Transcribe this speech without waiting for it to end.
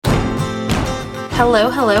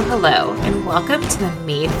Hello, and welcome to the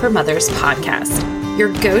Made for Mothers podcast,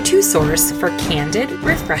 your go-to source for candid,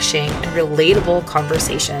 refreshing, and relatable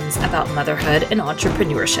conversations about motherhood and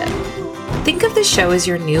entrepreneurship. Think of the show as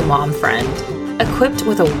your new mom friend, equipped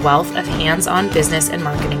with a wealth of hands-on business and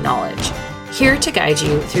marketing knowledge, here to guide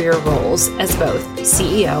you through your roles as both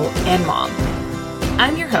CEO and mom.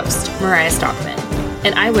 I'm your host, Mariah Stockman,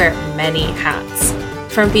 and I wear many hats.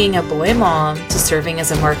 From being a boy mom to serving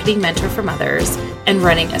as a marketing mentor for mothers and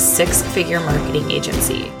running a six-figure marketing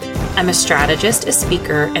agency. I'm a strategist, a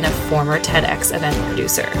speaker, and a former TEDx event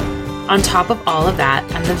producer. On top of all of that,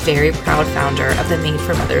 I'm the very proud founder of the Made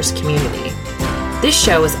for Mothers community. This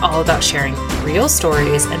show is all about sharing real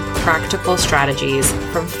stories and practical strategies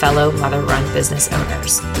from fellow mother-run business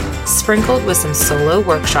owners, sprinkled with some solo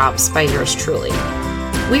workshops by yours truly.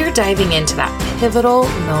 We are diving into that pivotal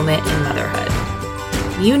moment in motherhood.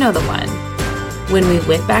 You know the one, when we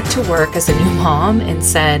went back to work as a new mom and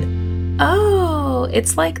said, oh,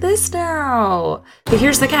 it's like this now. But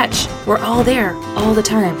here's the catch. We're all there all the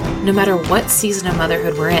time, no matter what season of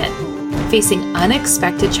motherhood we're in, facing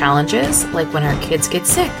unexpected challenges like when our kids get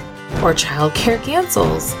sick or childcare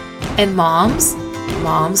cancels. And moms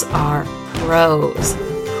are pros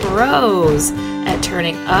at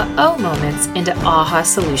turning uh-oh moments into aha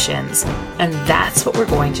solutions. And that's what we're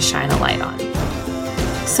going to shine a light on.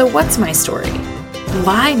 So what's my story?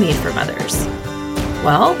 Why Made for Mothers?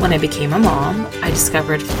 Well, when I became a mom, I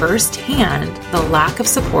discovered firsthand the lack of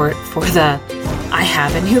support for the I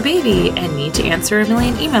have a new baby and need to answer a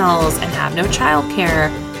million emails and have no childcare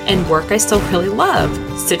and work I still really love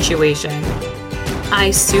situation.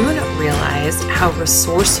 I soon realized how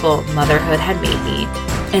resourceful motherhood had made me,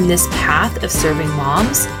 and this path of serving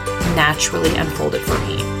moms naturally unfolded for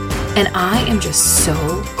me. And I am just so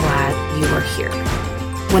glad you are here.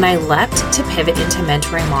 When I leapt to pivot into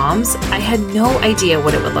mentoring moms, I had no idea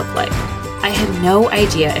what it would look like. I had no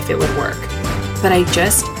idea if it would work. But I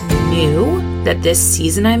just knew that this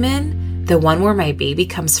season I'm in, the one where my baby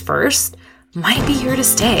comes first, might be here to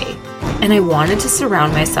stay. And I wanted to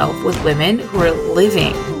surround myself with women who are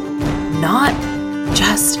living, not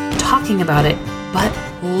just talking about it, but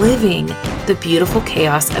living the beautiful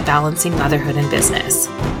chaos of balancing motherhood and business,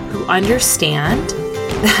 who understand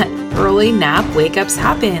that early nap wake-ups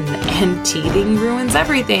happen, and teething ruins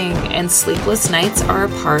everything, and sleepless nights are a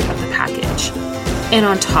part of the package. And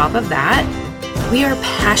on top of that, we are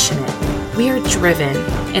passionate, we are driven,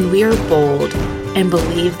 and we are bold, and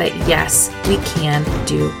believe that yes, we can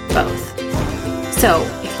do both. So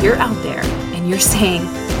if you're out there and you're saying,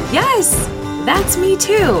 yes, that's me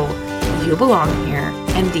too, you belong here,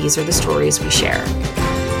 and these are the stories we share.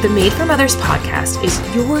 The Made for Mothers podcast is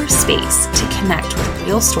your space to connect with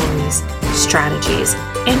real stories, strategies,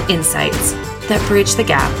 and insights that bridge the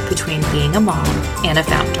gap between being a mom and a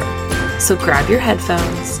founder. So grab your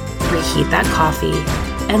headphones, reheat that coffee,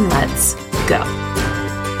 and let's go.